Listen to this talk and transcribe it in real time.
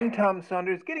I'm Tom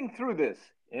Saunders, getting through this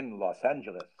in Los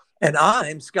Angeles. And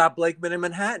I'm Scott Blakeman in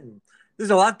Manhattan. There's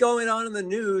a lot going on in the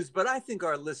news, but I think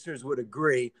our listeners would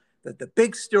agree that the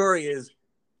big story is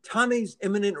Tommy's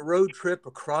imminent road trip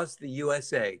across the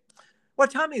USA.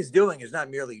 What Tommy is doing is not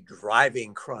merely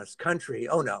driving cross country.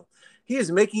 Oh no. He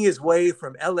is making his way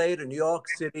from LA to New York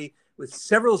City with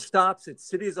several stops at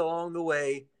cities along the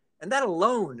way, and that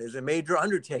alone is a major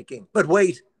undertaking. But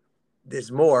wait,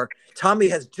 there's more. Tommy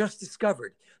has just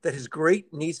discovered that his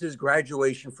great niece's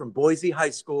graduation from Boise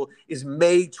High School is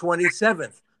May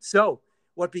 27th. So,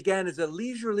 what began as a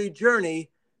leisurely journey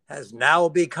has now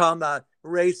become a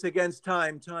race against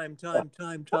time, time, time,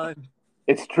 time, time.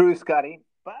 It's true, Scotty,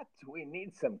 but we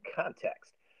need some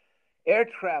context. Air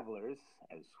travelers,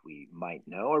 as we might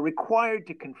know, are required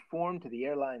to conform to the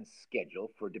airline's schedule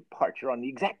for departure on the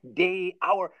exact day,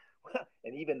 hour,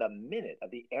 and even the minute of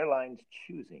the airline's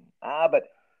choosing. But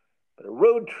a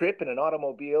road trip in an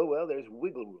automobile, well, there's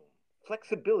wiggle room,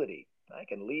 flexibility. I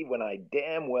can leave when I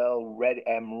damn well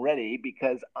am ready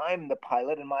because I'm the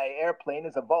pilot and my airplane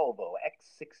is a Volvo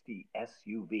X60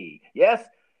 SUV. Yes,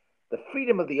 the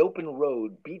freedom of the open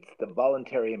road beats the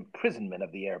voluntary imprisonment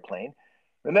of the airplane.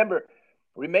 Remember,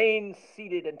 remain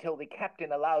seated until the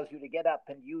captain allows you to get up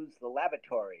and use the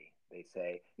lavatory, they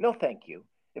say. No, thank you.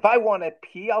 If I want to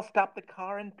pee, I'll stop the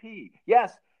car and pee.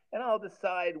 Yes, and I'll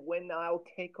decide when I'll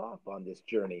take off on this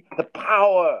journey. The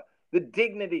power, the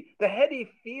dignity, the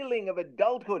heady feeling of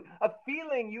adulthood, a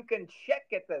feeling you can check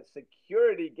at the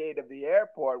security gate of the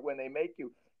airport when they make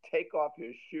you take off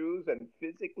your shoes and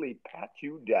physically pat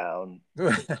you down.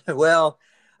 Well,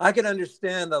 I can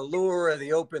understand the lure of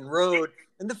the open road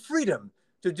and the freedom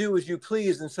to do as you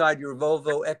please inside your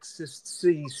Volvo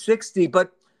XC60,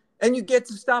 but and you get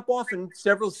to stop off in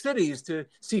several cities to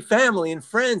see family and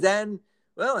friends, and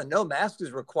no mask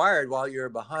is required while you're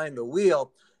behind the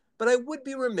wheel. But I would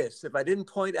be remiss if I didn't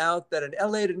point out that an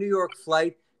LA to New York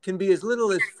flight can be as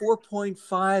little as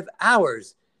 4.5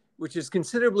 hours, which is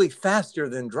considerably faster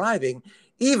than driving,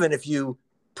 even if you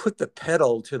put the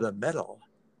pedal to the metal.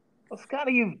 Well,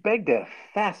 Scotty, you've begged a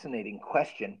fascinating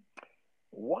question.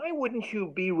 Why wouldn't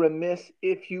you be remiss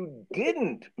if you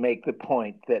didn't make the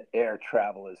point that air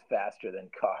travel is faster than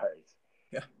cars?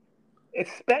 Yeah.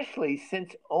 Especially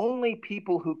since only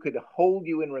people who could hold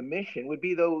you in remission would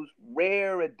be those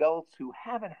rare adults who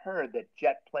haven't heard that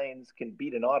jet planes can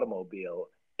beat an automobile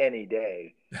any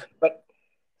day. But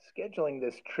scheduling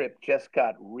this trip just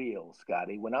got real,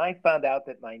 Scotty, when I found out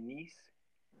that my niece,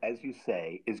 as you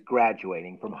say, is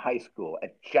graduating from high school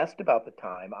at just about the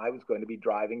time I was going to be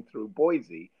driving through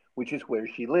Boise, which is where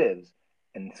she lives.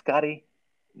 And Scotty,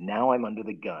 now I'm under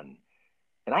the gun.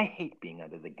 And I hate being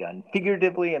under the gun,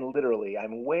 figuratively and literally.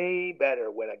 I'm way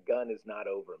better when a gun is not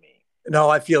over me.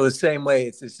 No, I feel the same way.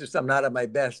 It's just I'm not at my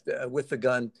best with the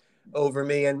gun over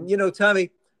me. And, Tommy,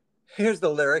 here's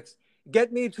the lyrics.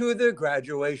 Get me to the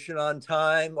graduation on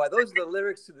time. Why, those are the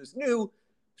lyrics to this new,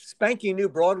 spanking new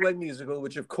Broadway musical,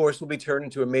 which, of course, will be turned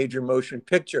into a major motion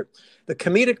picture. The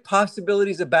comedic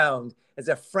possibilities abound as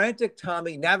a frantic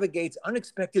Tommy navigates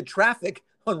unexpected traffic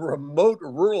on remote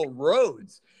rural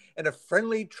roads. And a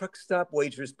friendly truck stop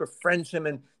waitress befriends him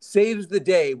and saves the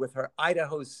day with her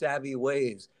Idaho savvy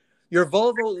ways. Your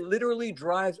Volvo literally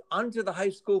drives onto the high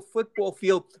school football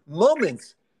field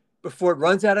moments before it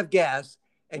runs out of gas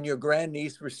and your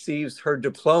grandniece receives her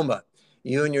diploma.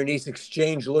 You and your niece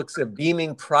exchange looks of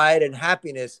beaming pride and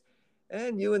happiness,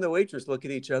 and you and the waitress look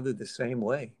at each other the same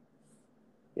way.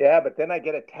 Yeah, but then I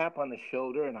get a tap on the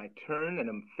shoulder and I turn and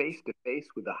am face to face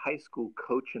with the high school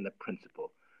coach and the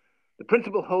principal. The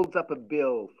principal holds up a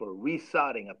bill for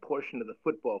resodding a portion of the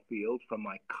football field from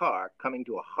my car coming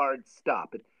to a hard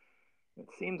stop. It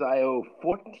seems I owe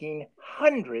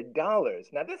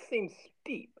 $1,400. Now, this seems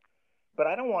steep, but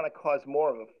I don't want to cause more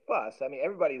of a fuss. I mean,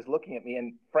 everybody's looking at me,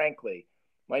 and frankly,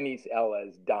 my niece Ella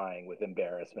is dying with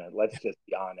embarrassment. Let's just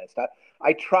be honest.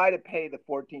 I try to pay the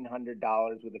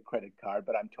 $1,400 with a credit card,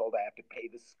 but I'm told I have to pay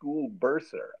the school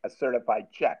bursar, a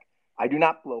certified check. I do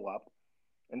not blow up.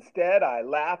 Instead, I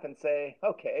laugh and say,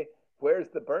 okay, where's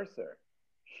the bursar?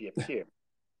 She appears.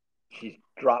 She's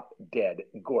drop dead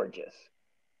gorgeous.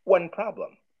 One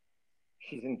problem.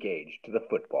 She's engaged to the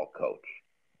football coach.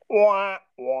 Wah,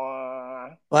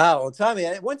 wah. Wow, well, Tommy,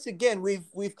 once again,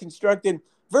 we've constructed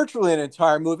virtually an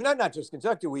entire movie. Not just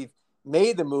constructed, we've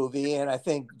made the movie, and I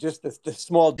think just the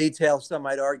small details, some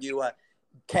might argue,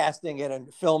 casting it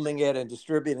and filming it and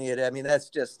distributing it. I mean, that's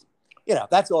just,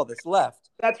 that's all that's left.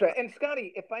 That's right. And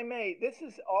Scotty, if I may, this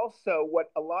is also what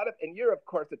a lot of, and you're of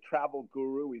course a travel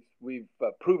guru. We've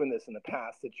proven this in the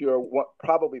past that you're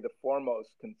probably the foremost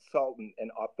consultant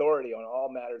and authority on all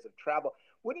matters of travel.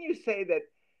 Wouldn't you say that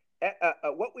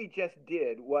what we just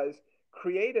did was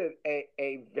create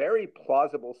a very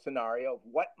plausible scenario of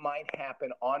what might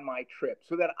happen on my trip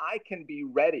so that I can be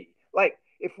ready. Like,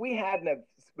 if we hadn't have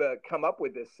come up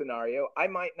with this scenario, I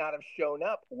might not have shown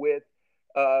up with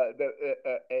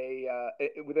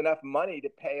with enough money to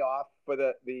pay off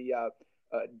for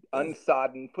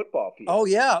unsodden football field. Oh,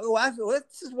 yeah.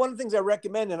 This is one of the things I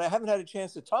recommend, and I haven't had a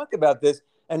chance to talk about this,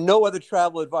 and no other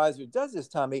travel advisor does this,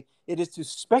 Tommy. It is to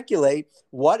speculate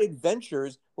what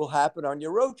adventures will happen on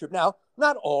your road trip. Now,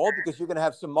 not all, because you're going to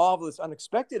have some marvelous,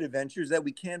 unexpected adventures that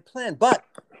we can't plan, but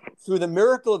through the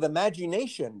miracle of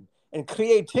imagination and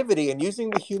creativity and using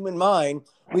the human mind,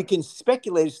 we can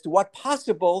speculate as to what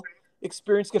possible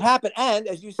experience could happen. And,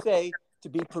 as you say, to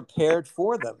be prepared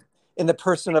for them in the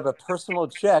person of a personal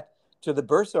check to the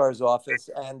bursar's office.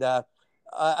 And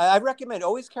I recommend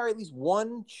always carry at least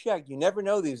one check. You never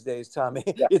know these days, Tommy.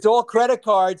 Yeah. It's all credit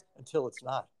cards until it's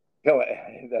not. No,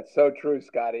 that's so true,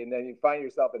 Scotty. And then you find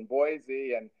yourself in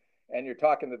Boise and you're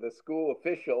talking to the school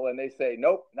official and they say,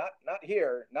 nope, not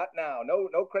here, not now.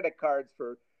 No credit cards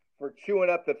for chewing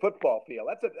up the football field.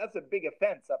 That's a big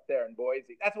offense up there in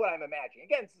Boise. That's what I'm imagining.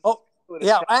 Again,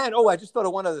 yeah, and I just thought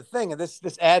of one other thing, and this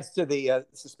adds to the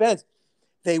suspense.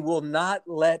 They will not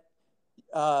let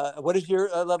what is your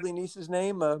lovely niece's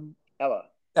name? Ella.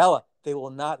 Ella. They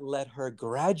will not let her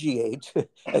graduate,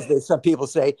 as some people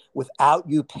say, without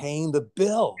you paying the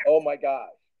bill. Oh my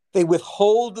gosh! They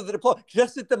withhold the diploma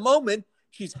just at the moment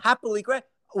she's happily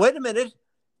Wait a minute,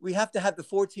 we have to have the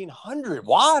 1,400.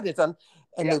 What?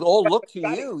 And they all look to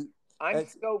you. I'm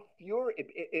so furious.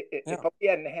 If we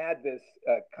hadn't had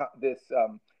this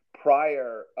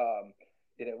prior,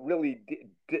 really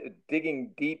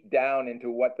digging deep down into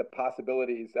what the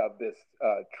possibilities of this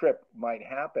trip might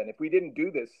happen, if we didn't do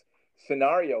this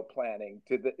scenario planning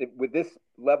with this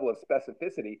level of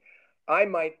specificity,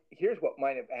 here's what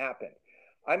might have happened.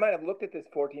 I might have looked at this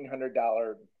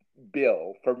 $1,400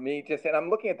 bill for me and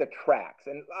I'm looking at the tracks,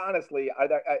 and honestly,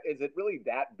 is it really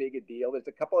that big a deal? There's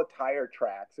a couple of tire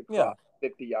tracks across the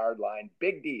 50-yard line,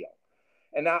 big deal.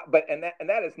 And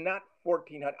that is not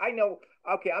 1,400. I know.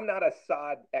 Okay, I'm not a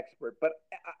sod expert, but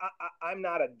I'm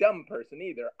not a dumb person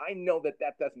either. I know that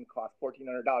doesn't cost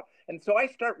 $1,400, and so I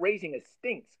start raising a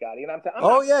stink, Scotty. And I'm saying,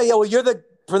 yeah. Well, you're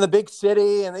from the big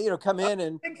city, and come in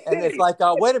and it's like,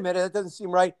 wait a minute, that doesn't seem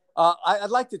right. I'd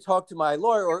like to talk to my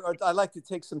lawyer, or I'd like to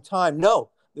take some time. No,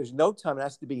 there's no time. It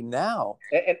has to be now.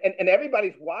 And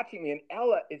everybody's watching me, and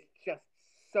Ella is just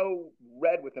so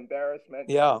red with embarrassment.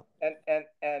 Yeah. And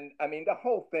I mean, the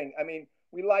whole thing, I mean,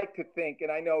 we like to think, and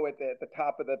I know at the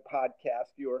top of the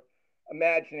podcast, you're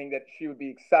imagining that she would be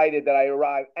excited that I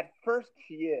arrived. At first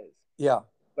she is. Yeah.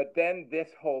 But then this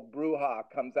whole brouhaha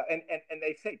comes out, and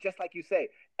they say, just like you say,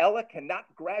 Ella cannot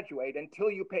graduate until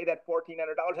you pay that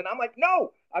 $1,400. And I'm like,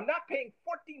 no, I'm not paying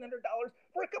 $1,400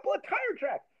 for a couple of tire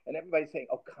tracks. And everybody's saying,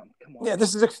 oh, come on. Yeah,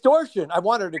 this is extortion. I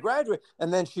want her to graduate.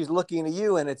 And then she's looking at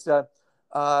you, and it's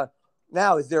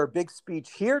now, is there a big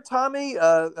speech here, Tommy,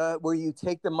 where you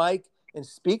take the mic and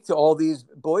speak to all these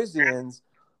Boiseans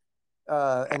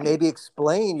and maybe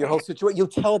explain your whole situation? You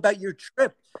tell about your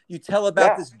trip. You tell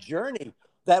about this journey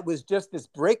that was just this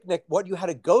breakneck, what you had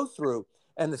to go through.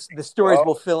 And the stories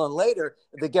will fill in later.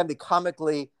 Again, the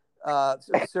comically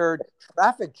absurd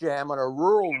traffic jam on a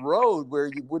rural road where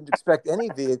you wouldn't expect any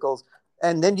vehicles.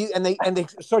 And then they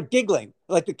start giggling,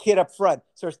 like the kid up front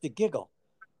starts to giggle.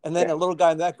 And then a little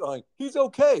guy in that going, he's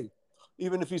okay,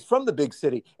 even if he's from the big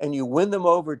city. And you win them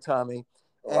over, Tommy.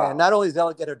 Wow. And not only does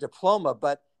Ella get her diploma,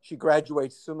 but she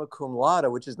graduates summa cum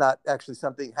laude, which is not actually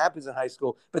something that happens in high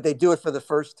school, but they do it for the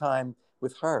first time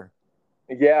with her.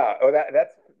 Yeah. Oh, that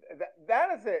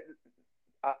is it.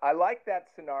 I like that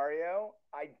scenario.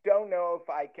 I don't know if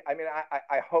I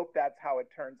hope that's how it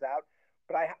turns out,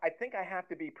 but I think I have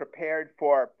to be prepared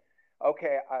for,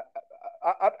 okay,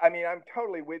 I mean, I'm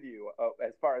totally with you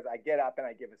as far as I get up and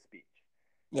I give a speech.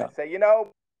 Yeah. I say,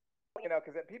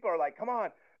 because people are like, come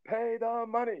on, pay the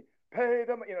money, pay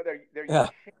the money. They're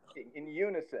chanting in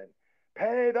unison,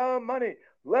 pay the money,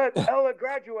 let Ella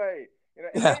graduate.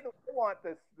 And they want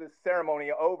this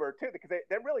ceremony over too, because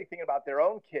they're really thinking about their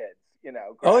own kids.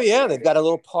 Oh yeah, they've got a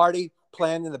little party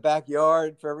planned in the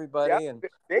backyard for everybody, and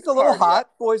it's a little hot.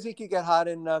 Yeah. Boise could get hot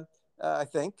in, I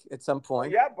think, at some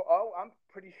point. I'm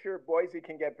pretty sure Boise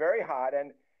can get very hot,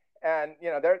 and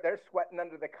they're sweating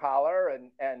under the collar,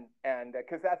 and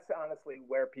because that's honestly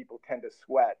where people tend to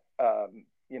sweat.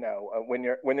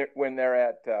 When they're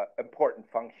at important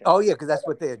functions. Oh yeah, because that's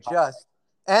what they adjust,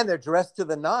 and they're dressed to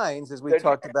the nines, as we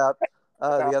talked about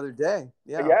the other day.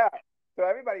 Yeah. Yeah. So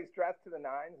everybody's dressed to the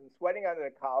nines and sweating under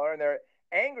the collar, and they're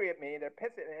angry at me. They're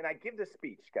pissed, and I give the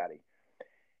speech, Scotty.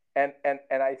 And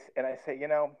I say,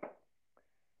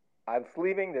 I was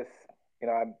leaving this,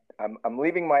 I'm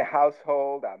leaving my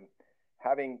household. I'm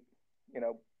having, you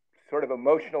know, sort of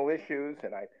emotional issues,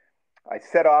 and I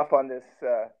set off on this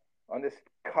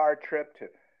car trip to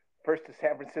first to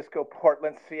San Francisco,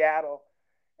 Portland, Seattle,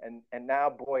 and now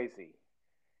Boise,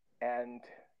 and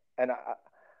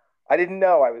I didn't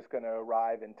know I was going to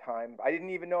arrive in time. I didn't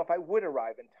even know if I would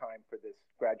arrive in time for this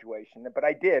graduation, but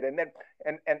I did. And then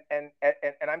and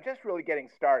I'm just really getting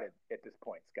started at this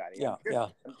point, Scotty. Yeah, yeah.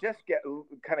 I'm just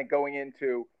kind of going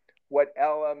into what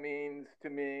Ella means to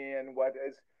me and what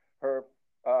is her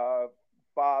uh,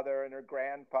 father and her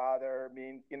grandfather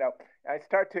mean. I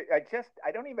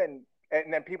don't even.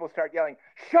 And then people start yelling,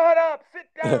 "Shut up! Sit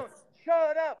down!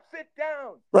 Shut up! Sit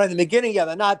down!" Right in the beginning, yeah,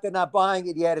 they're not buying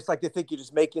it yet. It's like they think you're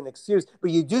just making an excuse.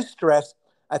 But you do stress.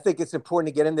 I think it's important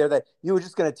to get in there that you were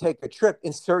just going to take a trip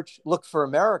in search, look for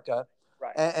America,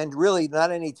 Right, and really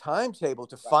not any timetable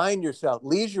to right. find yourself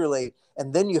leisurely.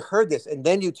 And then you heard this, and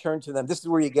then you turn to them. This is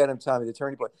where you get them, Tommy, the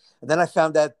turning point. And then I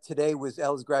found out today was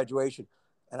Ella's graduation,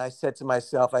 and I said to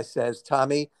myself, I says,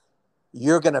 Tommy,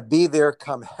 you're going to be there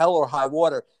come hell or high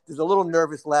water. There's a little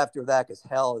nervous laughter of that because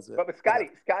hell is But Scotty,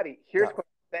 here's yeah. what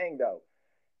I'm saying though.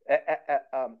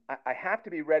 I have to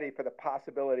be ready for the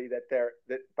possibility that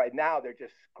by now they're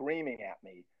just screaming at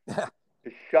me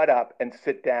to shut up and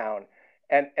sit down,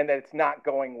 and that it's not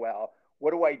going well.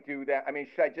 What do I do then? I mean,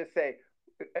 should I just say,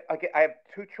 okay? I have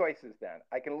two choices then.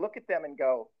 I can look at them and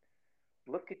go,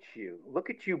 look at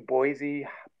you, Boise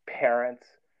parents.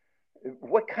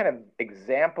 What kind of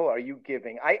example are you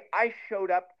giving? I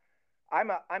showed up.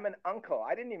 I'm an uncle.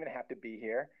 I didn't even have to be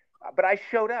here, but I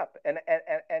showed up, and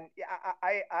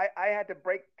I had to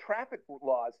break traffic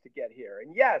laws to get here.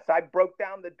 And yes, I broke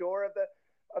down the door of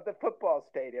the football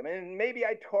stadium, and maybe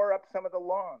I tore up some of the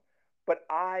lawn, but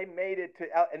I made it to.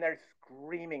 And they're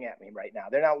screaming at me right now.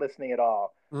 They're not listening at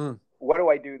all. Mm. What do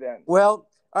I do then? Well,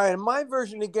 all right. In my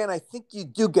version, again, I think you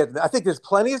do get. I think there's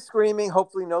plenty of screaming.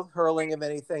 Hopefully, no hurling of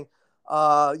anything.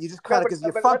 You just No, kind of because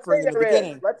you're but let's say fumbling in the there is.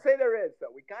 beginning. Let's say there is, though.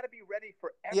 We got to be ready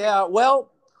for everything. Yeah.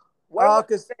 Well, What do I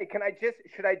because say?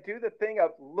 Should I do the thing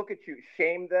of look at you,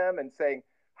 shame them, and saying,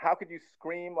 "How could you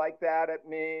scream like that at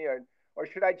me?" Or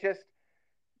should I just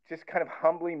kind of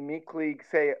humbly, meekly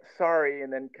say sorry,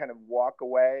 and then kind of walk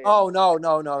away? And oh no,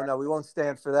 no, no, no. We won't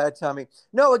stand for that, Tommy.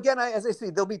 No. Again, as I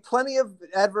say, there'll be plenty of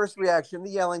adverse reaction, the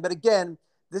yelling. But again,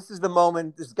 this is the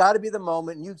moment. There's got to be the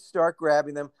moment. And you start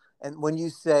grabbing them, and when you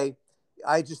say,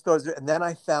 "I just thought," and then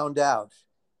I found out,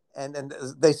 and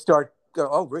they start go,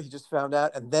 "Oh, really? You just found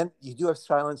out?" And then you do have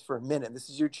silence for a minute. This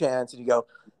is your chance, and you go,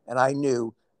 "And I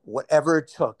knew whatever it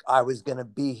took, I was going to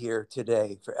be here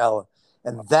today for Ella."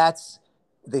 And that's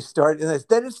they start, and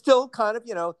then it's still kind of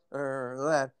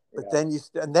that, but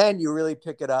yeah. and then you really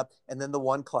pick it up, and then the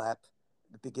one clap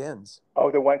begins.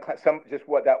 Oh, the one clap.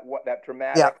 What that Yeah.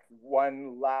 dramatic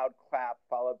one loud clap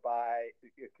followed by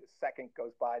a second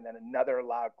goes by, and then another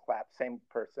loud clap, same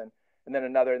person, and then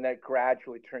another, and then it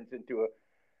gradually turns into a A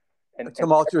and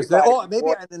tumultuous thing. everybody Oh,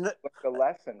 maybe the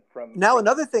lesson now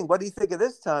another thing. What do you think of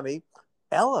this, Tommy?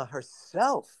 Ella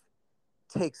herself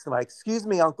takes the mic. Excuse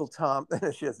me, Uncle Tom.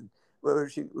 She doesn't.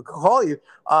 She would call you,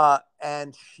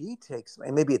 and she takes.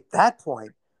 And maybe at that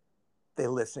point they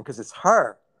listen because it's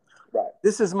her. right.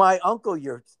 This is my uncle.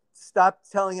 You're stop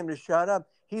telling him to shut up.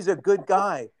 He's a good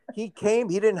guy. He came.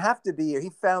 He didn't have to be here. He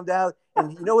found out,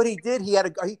 and you know what he did?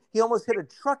 He almost hit a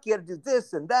truck. He had to do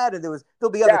this and that, and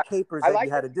there'll be other Yeah, capers I that you like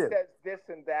had that to she do. says this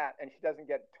and that, and she doesn't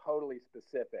get totally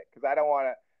specific because I don't want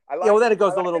to. Yeah, well, then it I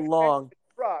goes a like little that she mentions long. the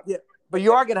truck, Yeah, but but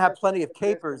you then are she going to have just plenty of says this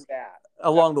and capers that.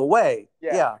 along the way.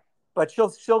 Yeah, Yeah, but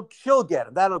she'll get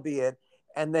them. That'll be it.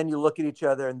 And then you look at each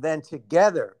other, and then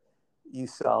together you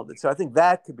solved it. So I think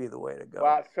that could be the way to go.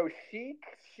 wow. So she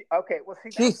okay. Well,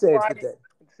 She saves the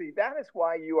day. that is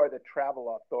why you are the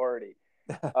travel authority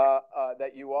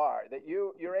that you are. That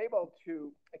you're able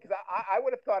to because I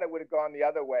would have thought it would have gone the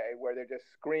other way where they're just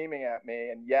screaming at me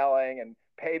and yelling and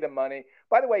pay the money.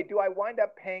 By the way, do I wind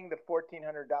up paying the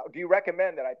 $1,400? Do you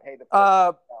recommend that I pay the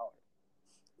 $1,400?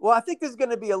 Well, I think there's going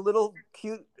to be a little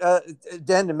cute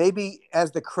addendum. Maybe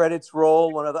as the credits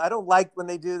roll, I don't like when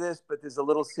they do this, but there's a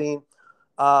little scene.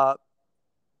 Uh,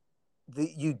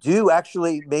 you do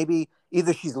actually maybe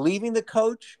either she's leaving the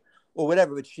coach or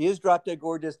whatever, but she is drop dead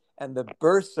gorgeous. And the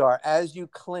bursts are as you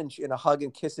clinch in a hug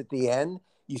and kiss at the end,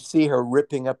 you see her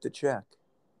ripping up the check.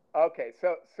 Okay,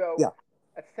 so Yeah.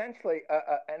 essentially,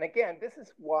 and again, this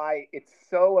is why it's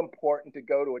so important to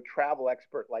go to a travel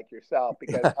expert like yourself,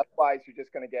 because otherwise you're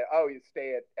just going to get, oh, you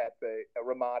stay at the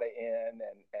Ramada Inn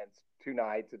and 2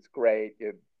 nights, it's great,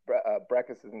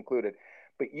 breakfast is included,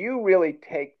 but you really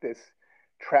take this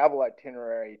travel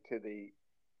itinerary to the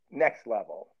next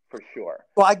level for sure.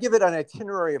 Well, I give it an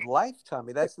itinerary of life,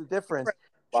 Tommy. That's the difference.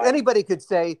 Like, Anybody could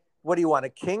say, what do you want, a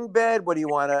king bed? What do you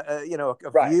want, a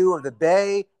right. view of the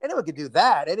bay? Anyone could do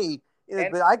that. And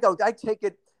But I take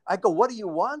it, I go, what do you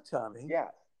want, Tommy? yeah,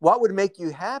 What would make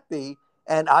you happy?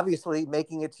 And obviously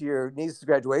making it to your niece's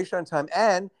graduation on time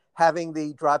and having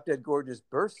the drop dead gorgeous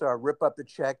bursar rip up the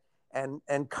check and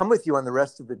come with you on the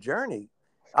rest of the journey.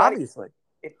 Scotty, Obviously.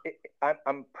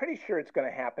 I'm pretty sure it's going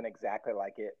to happen exactly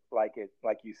like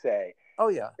you say. Oh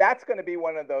yeah. That's going to be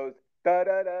one of those da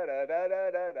da da da da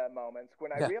da da moments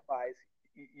when I realize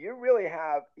you really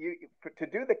have to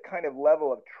do the kind of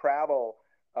level of travel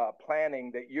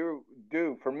planning that you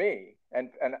do for me, and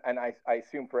I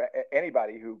assume for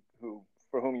anybody who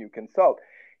for whom you consult.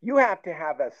 You have to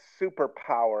have a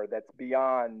superpower that's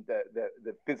beyond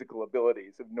the physical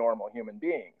abilities of normal human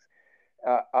beings.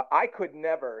 I could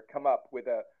never come up with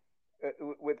a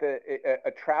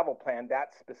travel plan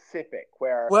that specific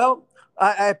where. Well,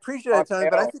 I appreciate that, Tony,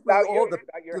 but I think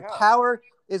the power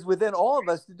is within all of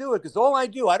us to do it, because all I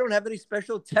don't have any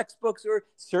special textbooks or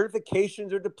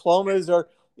certifications or diplomas or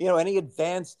any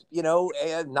advanced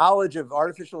knowledge of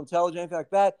artificial intelligence, anything like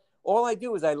that. All I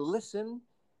do is I listen,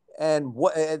 and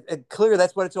clear,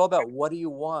 that's what it's all about. What do you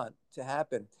want to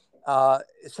happen?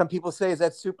 Some people say, is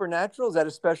that supernatural? Is that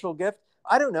a special gift?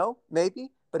 I don't know,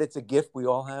 maybe, but it's a gift we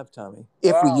all have, Tommy,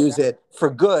 if we use it for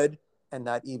good and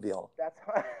not evil. That's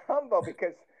humble,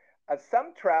 because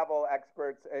some travel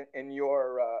experts in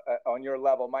your on your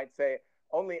level might say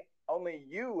only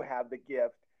you have the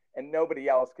gift and nobody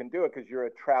else can do it because you're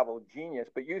a travel genius.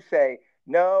 But you say,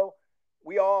 no,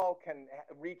 we all can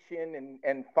reach in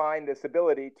and find this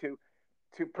ability to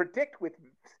predict with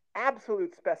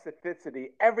absolute specificity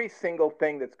every single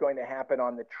thing that's going to happen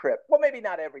on the trip. Well, maybe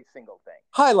not every single thing.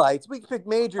 Highlights. We pick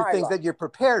major things that you're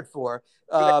prepared for.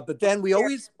 But then we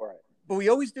always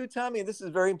do, Tommy, and this is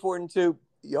very important too.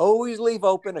 You always leave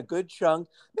open a good chunk,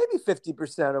 maybe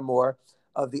 50% or more,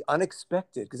 of the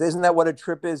unexpected, because isn't that what a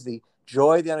trip is? The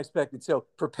joy, the unexpected. So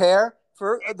prepare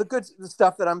for the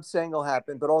stuff that I'm saying will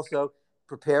happen, but also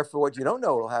prepare for what you don't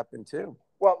know will happen too.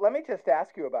 Well, let me just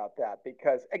ask you about that,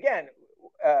 because again,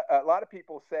 a lot of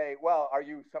people say, well, are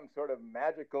you some sort of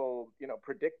magical,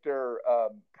 predictor,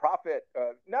 prophet?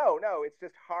 No, it's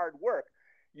just hard work.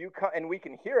 And we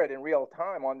can hear it in real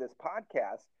time on this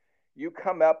podcast. You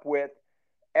come up with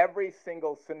every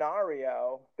single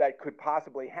scenario that could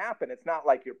possibly happen. It's not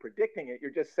like you're predicting it.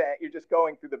 You're just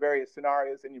going through the various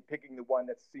scenarios and you're picking the one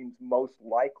that seems most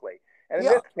likely. And in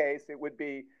this case, it would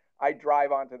be, I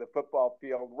drive onto the football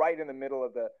field right in the middle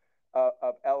of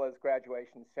Ella's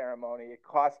graduation ceremony. It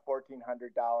costs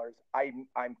 $1,400.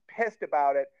 I'm pissed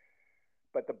about it,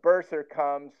 but the bursar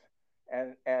comes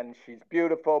and she's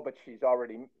beautiful, but she's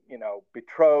already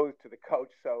betrothed to the coach,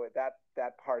 so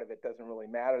that part of it doesn't really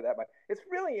matter that much. It's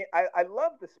really I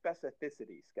love the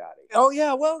specificity, Scotty. Oh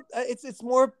yeah, well it's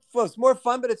more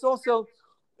fun, but it's also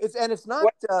it's not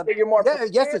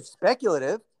yes, it's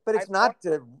speculative. But it's not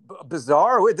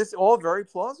bizarre. This is all very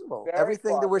plausible.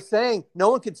 Everything that we're saying,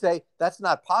 no one could say that's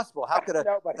not possible. How could an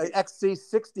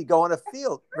XC60 go on a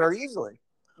field very easily?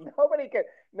 Nobody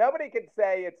could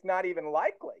say it's not even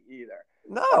likely either.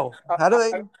 No. How do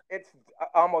they? It's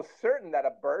almost certain that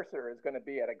a bursar is going to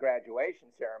be at a graduation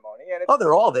ceremony. And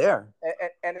they're all there.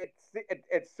 And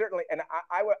it's certainly. And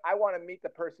I want to meet the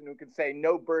person who can say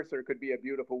no bursar could be a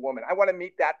beautiful woman. I want to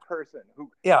meet that person who.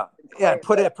 Yeah.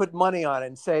 Put money on it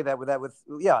and say that with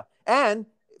and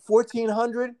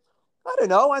 1,400. I don't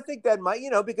know. I think that might,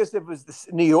 because if it was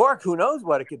New York, who knows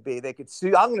what it could be? They could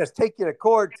sue. I'm going to take you to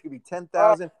court. It's going to be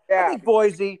 10,000. I think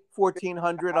Boise,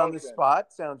 1,400 on the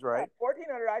spot. Sounds right.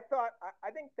 1,400. I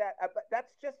think that, but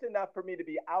that's just enough for me to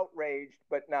be outraged,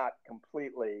 but not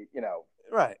completely,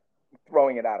 right.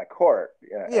 Throwing it out of court.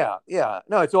 Yeah.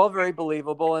 No, it's all very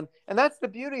believable. And that's the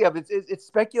beauty of it. It's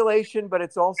speculation, but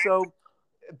it's also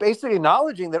basically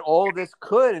acknowledging that all this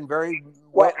could and very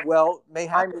well may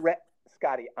happen.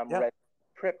 Scotty, I'm ready for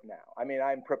the trip now. I mean,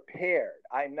 I'm prepared.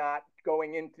 I'm not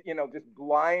going into, just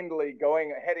blindly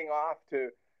heading off to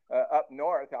up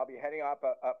north. I'll be heading up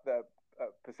the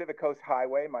Pacific Coast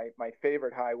Highway, my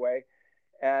favorite highway.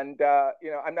 And,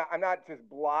 I'm not just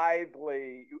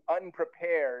blithely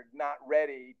unprepared, not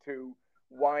ready to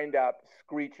wind up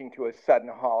screeching to a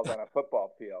sudden halt on a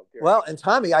football field. Well, and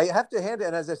Tommy, I have to hand it,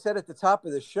 and as I said at the top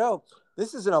of the show,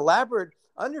 this is an elaborate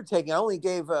undertaking. I only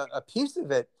gave a piece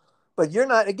of it. But you're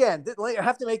not, again, I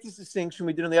have to make this distinction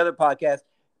we did on the other podcast.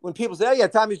 When people say, oh, yeah,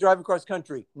 Tommy's driving cross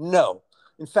country. No.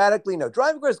 emphatically no.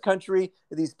 Driving across country,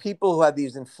 these people who have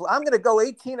these, I'm going to go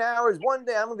 18 hours one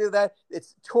day, I'm going to do that.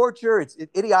 It's torture, it's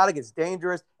idiotic, it's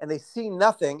dangerous, and they see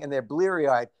nothing and they're bleary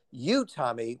eyed. You,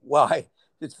 Tommy, why?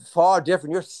 It's far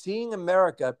different. You're seeing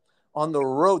America on the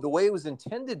road the way it was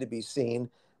intended to be seen,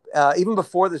 even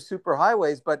before the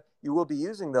superhighways, but you will be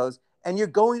using those. And you're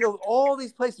going to all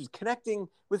these places, connecting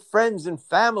with friends and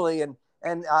family. And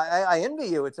I envy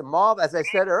you. It's a mob. As I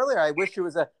said earlier, I wish it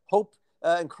was a Hope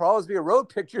and Crosby a road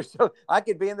picture so I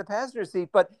could be in the passenger seat.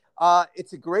 But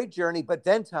it's a great journey. But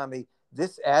then, Tommy,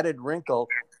 this added wrinkle.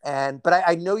 But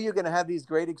I know you're going to have these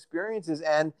great experiences,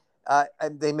 and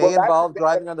they may involve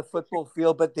driving on the football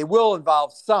field, but they will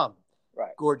involve some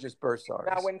gorgeous Bursars.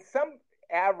 Now, when some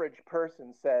average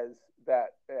person says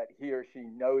that he or she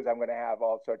knows I'm going to have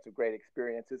all sorts of great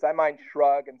experiences, I might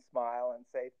shrug and smile and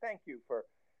say, thank you for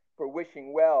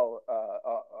wishing well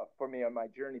for me on my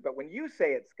journey. But when you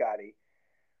say it, Scotty,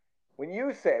 when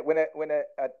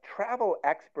a travel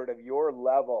expert of your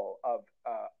level of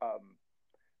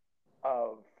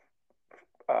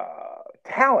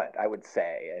talent, I would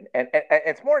say, and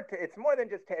it's more than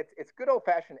just it's good old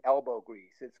fashioned elbow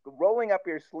grease. It's rolling up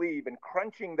your sleeve and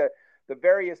crunching the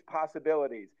various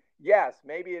possibilities. Yes,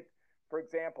 maybe it. For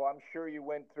example, I'm sure you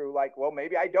went through well,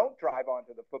 maybe I don't drive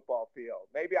onto the football field.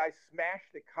 Maybe I smash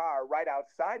the car right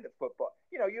outside the football.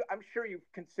 I'm sure you've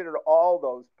considered all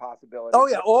those possibilities. Oh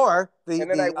yeah, and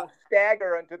then I will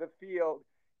stagger onto the field,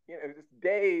 just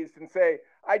dazed and say,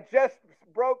 I just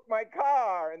broke my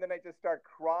car. And then I just start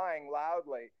crying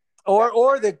loudly.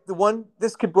 Or the one,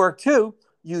 this could work too.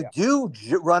 You do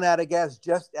run out of gas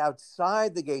just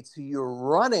outside the gate. So you're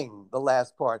running the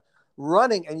last part,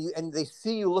 and they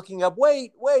see you looking up,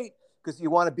 wait, because you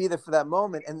want to be there for that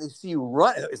moment. And they see you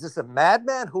run. Is this a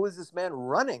madman? Who is this man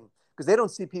running? Because they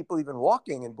don't see people even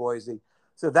walking in Boise.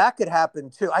 So that could happen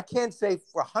too. I can't say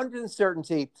for 100%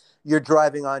 certainty you're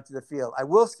driving onto the field. I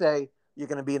will say you're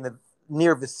going to be in the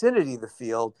near vicinity of the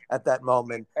field at that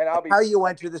moment. And how you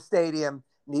enter the stadium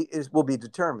will be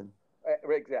determined.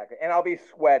 Exactly. And I'll be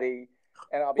sweaty.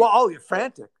 And I'll be you're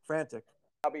frantic.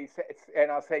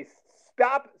 I'll say,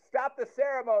 stop the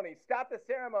ceremony. Stop the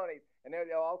ceremony. And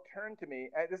they'll all turn to me.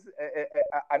 I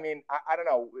don't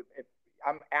know if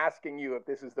I'm asking you if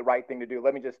this is the right thing to do.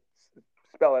 Let me just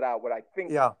spell it out, what I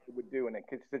think it would do in a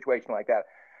situation like that.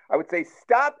 I would say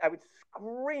stop. I would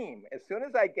scream as soon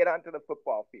as I get onto the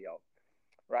football field,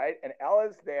 right? And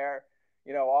Ella's there,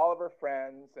 all of her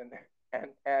friends and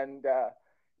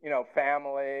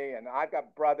family, and I've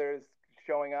got brothers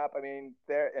showing up. I mean,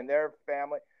 their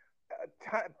family,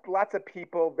 lots of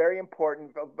people, very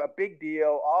important, a big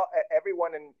deal.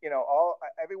 Everyone in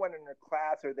her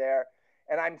class are there,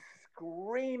 and I'm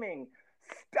screaming,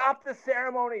 "Stop the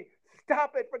ceremony!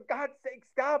 Stop it! For God's sake,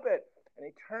 stop it!" And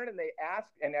they turn and they ask,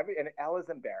 and Ella's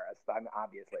embarrassed. I'm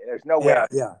obviously there's no way.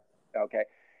 Yeah. Okay,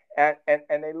 and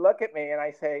they look at me, and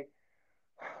I say,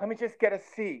 "Let me just get a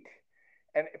seat,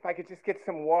 and if I could just get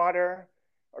some water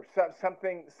or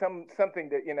something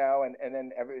that and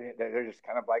then they're just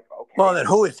kind of like, okay." Well, then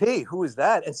who is he? Who is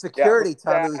that? And security,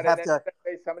 Tommy, we have to.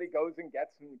 Somebody goes and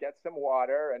gets some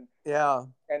water, and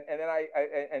and then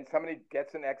I somebody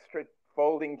gets an extra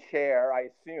folding chair, I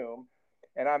assume.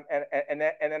 And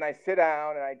then I sit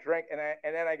down and I drink and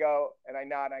then I go and I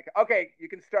nod and I go, okay, you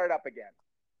can start up again.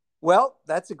 Well,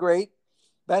 that's a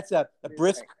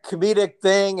brisk comedic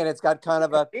thing, and it's got kind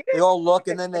of they all look,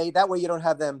 and then that way you don't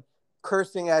have them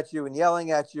cursing at you and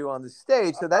yelling at you on the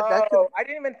stage. So that could... I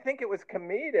didn't even think it was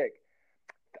comedic.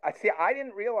 I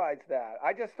didn't realize that.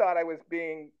 I just thought I was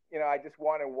being, I just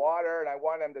wanted water and I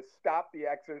wanted them to stop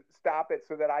it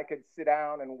so that I could sit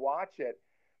down and watch it.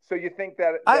 So you think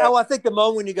that... I think the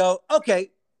moment when you go,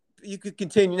 okay, you could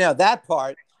continue now. That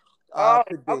part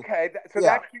could be... Okay. So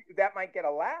that might get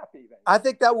a laugh even. I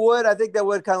think that would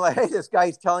kind of like, hey, this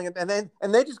guy's telling him.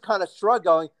 And they just kind of shrug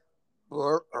going,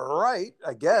 all right,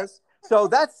 I guess. So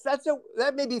that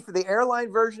may be for the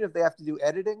airline version if they have to do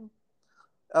editing.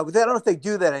 But I don't know if they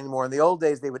do that anymore. In the old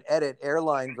days, they would edit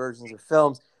airline versions of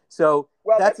films. So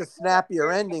that's a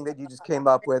snappier ending that you just came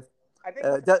up with. I think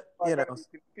I'm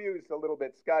confused a little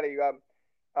bit, Scotty,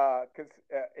 because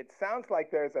it sounds like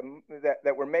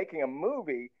that we're making a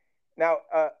movie now,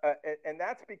 and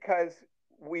that's because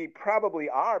we probably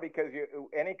are, because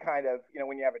any kind of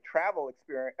when you have a travel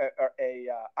experience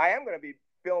I am going to be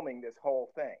filming this whole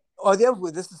thing. Oh, yeah,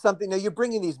 this is something. Now you're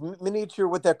bringing these miniature,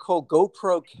 what they're called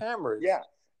GoPro cameras. Yeah.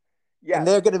 Yes. And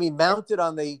they're going to be mounted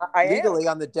on the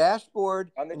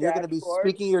dashboard, and you're going to be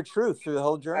speaking your truth through the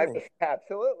whole journey.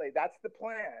 Absolutely. That's the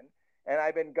plan. And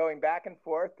I've been going back and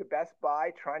forth to Best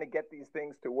Buy trying to get these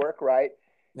things to work right.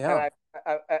 and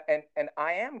Yeah.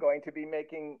 I am going to be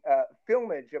making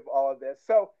filmage of all of this.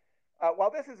 So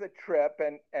while this is a trip,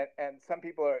 and some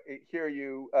people hear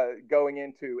you going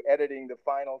into editing the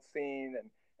final scene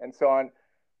and so on,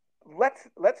 let's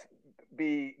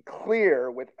be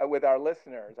clear with our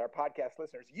listeners, our podcast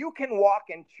listeners. You can walk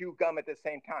and chew gum at the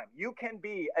same time. You can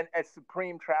be a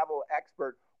supreme travel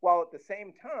expert while at the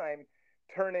same time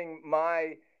turning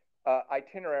my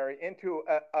itinerary into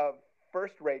a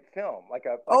first-rate film, like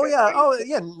Oh a. yeah. Oh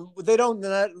yeah. They don't.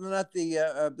 They're not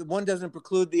the one doesn't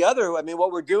preclude the other. I mean,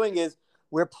 what we're doing is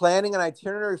we're planning an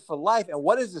itinerary for life. And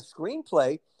what is a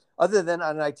screenplay other than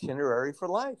an itinerary for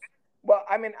life? Well,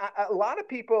 I mean, a lot of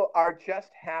people are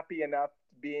just happy enough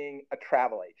being a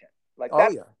travel agent. Like Oh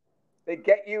that, yeah. they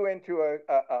get you into a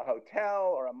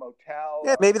hotel or a motel,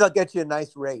 Yeah. or Maybe they'll get you a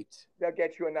nice rate. they'll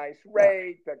get you a nice Yeah.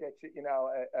 rate. They'll get you,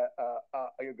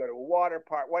 you go to a water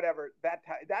park, whatever.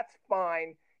 That's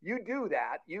fine. You do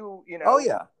that. Oh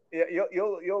yeah.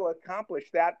 You'll accomplish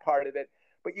that part of it.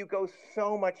 But you go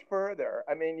so much further.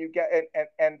 I mean, you get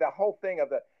and the whole thing of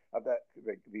the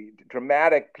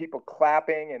dramatic people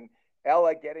clapping and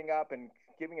Ella getting up and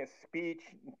giving a speech,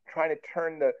 trying to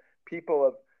turn the people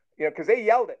of because they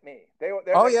yelled at me.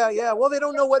 Oh They yeah. Yeah. Well, they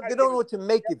don't know what to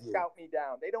make of you. shout me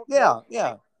down. They don't know, Yeah.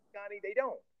 Yeah. Johnny. They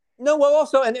don't. No, well,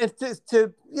 also, and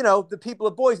to the people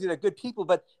of Boise, they're good people,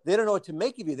 but they don't know what to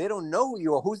make of you. They don't know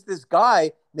you or who's this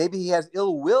guy. Maybe he has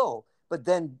ill will, but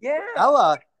then Yeah,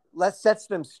 Ella sets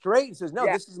them straight and says, "No,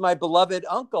 yeah. this is my beloved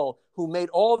uncle who made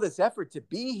all this effort to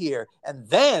be here," and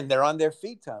then they're on their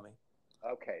feet, Tommy.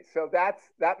 Okay, so that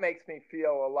makes me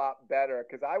feel a lot better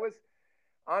because I was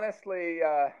honestly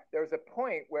there was a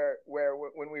point where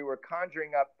when we were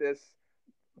conjuring up this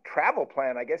travel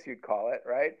plan, I guess you'd call it,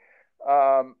 right?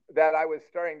 That I was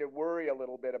starting to worry a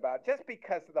little bit about just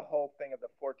because of the whole thing of the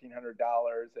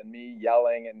 $1,400 and me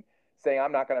yelling and saying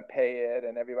I'm not going to pay it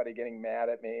and everybody getting mad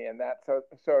at me and that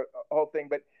so whole thing.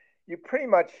 But you pretty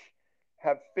much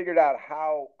have figured out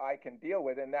how I can deal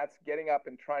with it, and that's getting up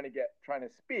and trying to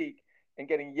speak and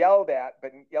getting yelled at,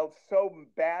 but yelled so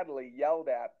badly yelled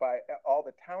at by all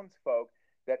the townsfolk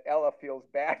that Ella feels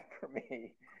bad for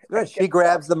me. Good. She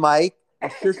grabs the mic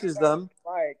and shushes them.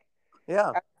 Like,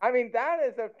 Yeah. I mean, that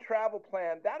is a travel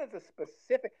plan. That is a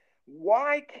specific.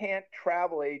 Why can't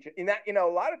travel agent in that? A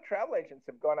lot of travel agents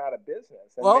have gone out of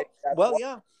business, and maybe that's Well, why.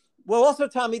 yeah. Well, also,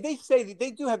 Tommy, they say that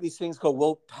they do have these things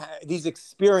called these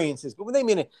experiences, but when they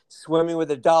mean it, swimming with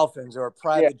the dolphins or a Yeah,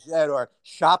 private jet or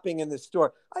shopping in the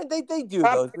store, they do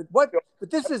those. probably. But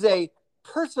this is a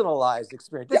personalized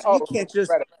experience. Yeah. This Oh, you can't just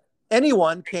credit.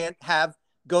 anyone can't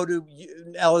go to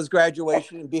Ella's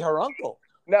graduation and be her uncle.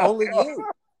 No. Only you.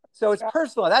 So it's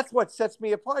personal. That's what sets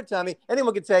me apart, Tommy.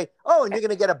 Anyone could say, "Oh, and you're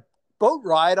going to get a boat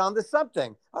ride onto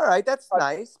something." All right, that's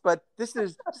nice, but this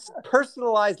is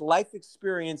personalized life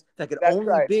experience that could That's only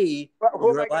right. be Well, who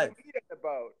am your I going life. to meet in the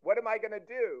boat? What am I going to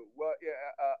do? Well,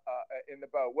 in the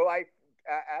boat, will I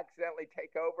accidentally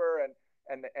take over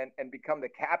and become the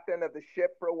captain of the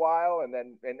ship for a while, and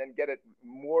then get it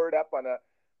moored up on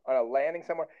a landing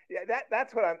somewhere? Yeah,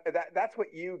 that's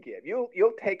what you give.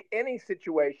 You'll take any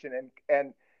situation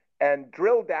and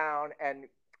drill down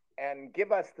and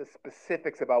give us the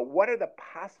specifics about what are the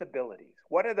possibilities,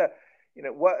 what are the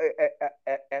what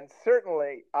and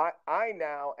certainly I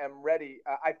now am ready.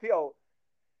 I feel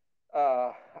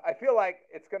like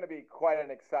it's going to be quite an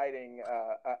exciting.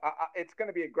 It's going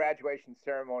to be a graduation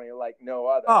ceremony like no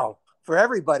other. Oh, for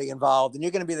everybody involved, and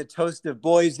you're going to be the toast of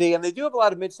Boise, and they do have a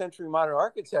lot of mid-century modern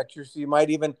architecture, so you might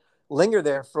even linger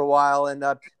there for a while. And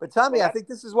but Tommy, Well, I think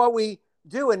this is what we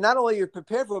do, and not only you're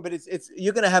prepared for it, but it's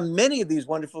you're going to have many of these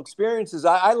wonderful experiences.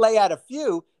 I lay out a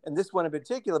few, and this one in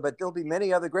particular, but there'll be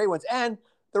many other great ones, and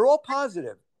they're all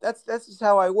positive. That's just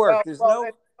how I work. There's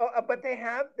no but they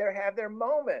have their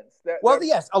moments. well,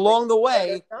 yes, along the They're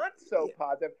way, not so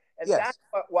positive, and yes. that's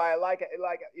why I like it.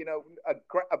 Like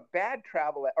a bad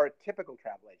travel or a typical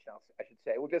travel agent, I should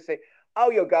say, will just say,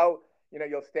 "Oh, you'll go.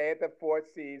 You'll stay at the Four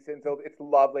Seasons. It's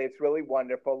lovely. It's really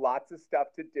wonderful. Lots of stuff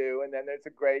to do, and then there's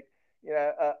a great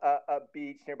a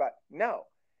beach nearby." No,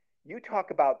 you talk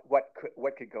about what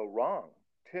could go wrong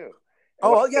too.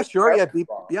 Oh, well, yeah, sure,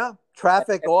 yeah,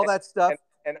 traffic, all that stuff.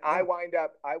 And yeah. I wind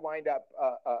up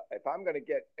if I'm going to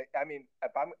get, I mean,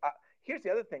 if I'm here's the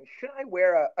other thing: should I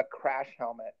wear a crash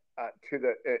helmet to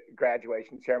the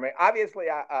graduation ceremony?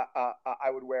 Obviously, I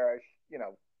would wear a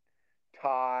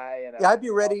tie and yeah, I'd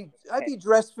be ready. I'd be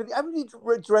dressed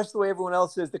dressed the way everyone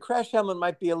else is. The crash helmet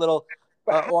might be a little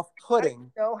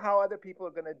off-putting. Know how other people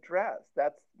are going to dress.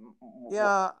 That's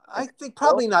yeah. I think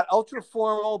probably not ultra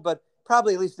formal, but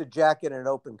probably at least a jacket and an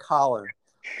open collar.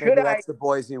 Maybe that's the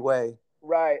Boise way.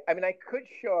 Right. I mean, I could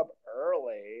show up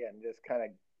early and just kind of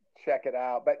check it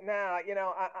out, but now,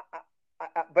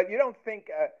 but you don't think,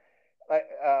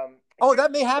 Oh,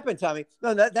 that may happen, Tommy.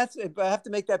 No, that's. I have to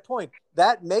make that point.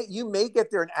 That may you may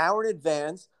get there an hour in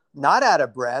advance, not out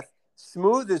of breath,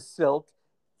 smooth as silk.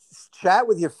 Chat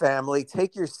with your family,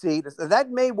 take your seat. That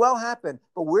may well happen,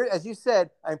 but we're, as you said,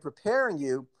 I'm preparing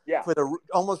you yeah, for the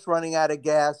almost running out of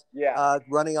gas, yeah.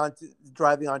 driving onto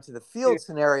the You field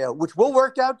scenario, which will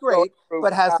work out know, great,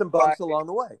 but has some bumps along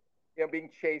the way. being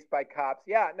chased by cops.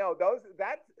 Yeah, no,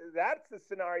 that's the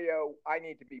scenario I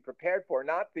need to be prepared for,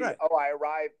 not the Right. oh, I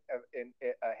arrived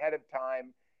ahead of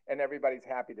time and everybody's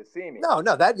happy to see me. No,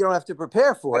 that you don't have to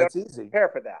prepare I for. don't It's easy. prepare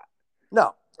for that.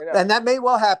 No. You know, And that may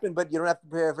well happen, but you don't have to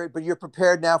prepare for it. But you're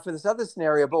prepared now for this other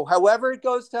scenario. But however it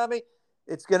goes, Tommy,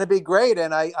 it's going to be great.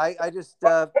 And I just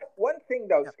one thing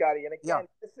though, yeah, Scotty, and yeah. again,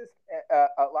 this is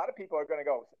a lot of people are going to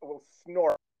go, will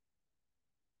snort.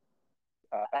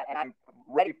 And I'm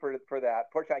ready for that.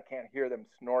 Fortunately, I can't hear them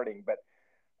snorting, but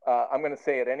I'm going to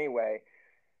say it anyway.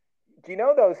 Do you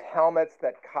know those helmets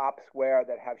that cops wear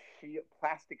that have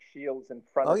plastic shields in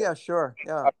front Oh of them? yeah, sure,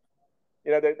 yeah.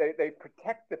 You know, they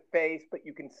protect the face, but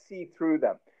you can see through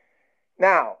them.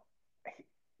 Now,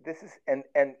 this is and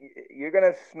you're going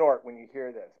to snort when you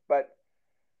hear this, but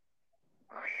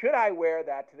should I wear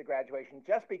that to the graduation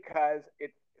just because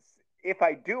if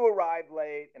I do arrive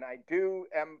late and I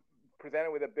am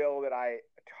presented with a bill that I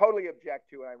totally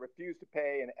object to and I refuse to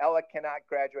pay and Ella cannot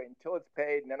graduate until it's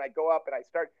paid, and then I go up and I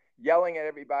start yelling at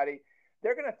everybody,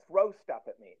 they're going to throw stuff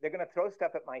at me. They're going to throw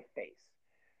stuff at my face.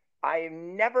 I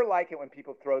never like it when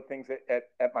people throw things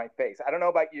at my face. I don't know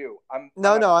about you. I'm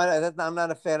not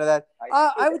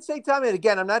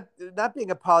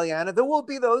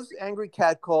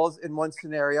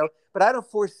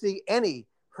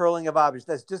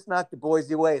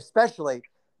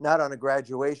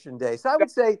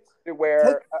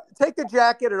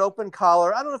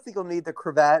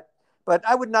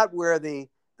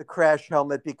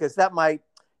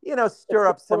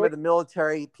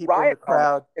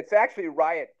Helmet. It's actually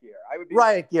riot gear. I would be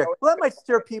riot gear. Well, that might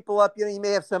stir people up. You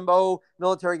may have some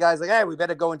military guys like, hey, we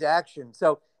better go into action.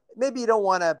 So maybe you don't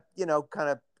want to, kind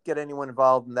of get anyone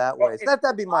involved in that way. So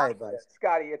that'd be my advice.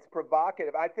 Scotty, it's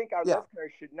provocative. I think our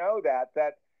listeners should know that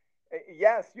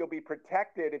yes, you'll be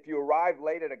protected if you arrive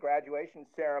late at a graduation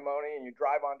ceremony and you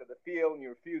drive onto the field and you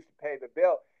refuse to pay the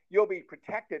bill. You'll be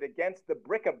protected against the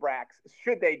bric-a-bracs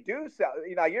should they do so.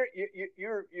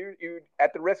 You're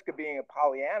at the risk of being a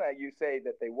Pollyanna. You say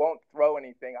that they won't throw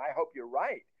anything. I hope you're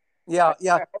right. Yeah.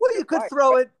 Well, you could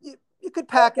throw it. You could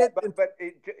pack it. But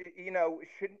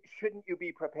shouldn't you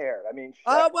be prepared? I mean,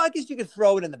 well, I guess you could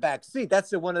throw it in the back seat.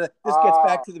 That's one of the. This gets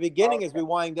back to the beginning as we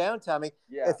wind down, Tommy.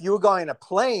 Yeah. If you were going in a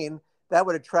plane, that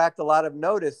would attract a lot of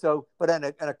notice. So, but in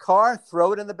a car,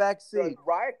 throw it in the back seat. So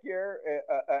riot gear,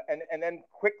 and then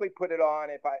quickly put it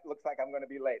on if it looks like I'm going to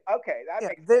be late. Okay, that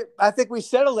makes sense. I think we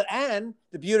settled it. And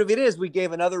the beauty of it is, we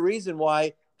gave another reason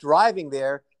why driving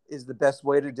there is the best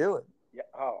way to do it. Yeah.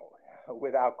 Oh,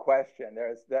 without question.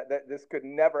 This could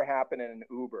never happen in an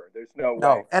Uber. There's no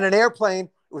way. And an airplane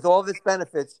with all of its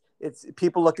benefits,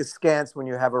 people look askance when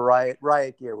you have a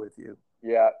riot gear with you.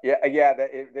 Yeah.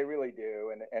 They really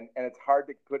do, and it's hard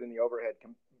to put in the overhead.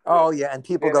 Oh yeah, and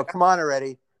people go, "Come on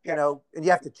already," and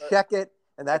you have to check it,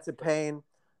 and that's a pain.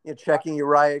 Checking your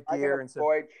riot gear and so.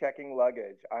 Avoid checking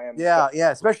luggage. I am.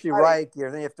 Yeah, especially riot gear.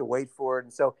 Then you have to wait for it,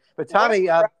 and so. But Tommy,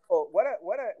 what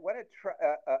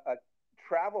a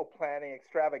travel planning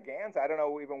extravaganza. I don't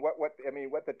know even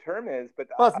what the term is, but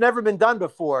it's never been done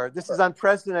before. This is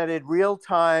unprecedented, real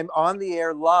time, on the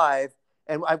air, live.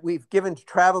 And we've given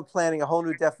travel planning a whole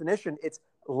new definition. It's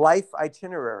life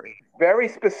itinerary. Very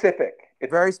specific.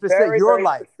 It's very specific. Your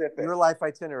life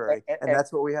itinerary. And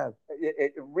that's what we have.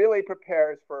 It really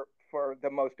prepares for the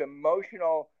most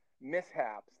emotional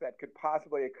mishaps that could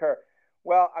possibly occur.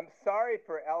 Well, I'm sorry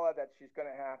for Ella that she's going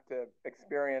to have to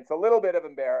experience a little bit of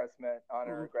embarrassment on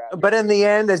her graduation. But in the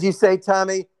end, as you say,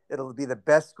 Tommy, it'll be the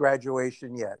best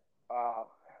graduation yet.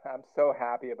 I'm so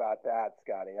happy about that,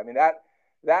 Scotty. I mean, that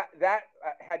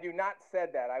had you not said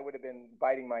that, I would have been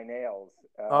biting my nails.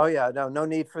 No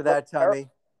need for that, Tommy.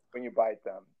 When you bite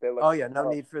them, they look.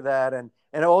 No need for that. And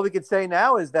all we could say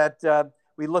now is that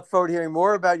we look forward to hearing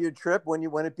more about your trip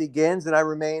when it begins. And I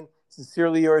remain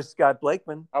sincerely yours, Scott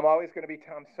Blakeman. I'm always going to be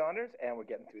Tom Saunders, and we're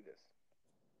getting through this.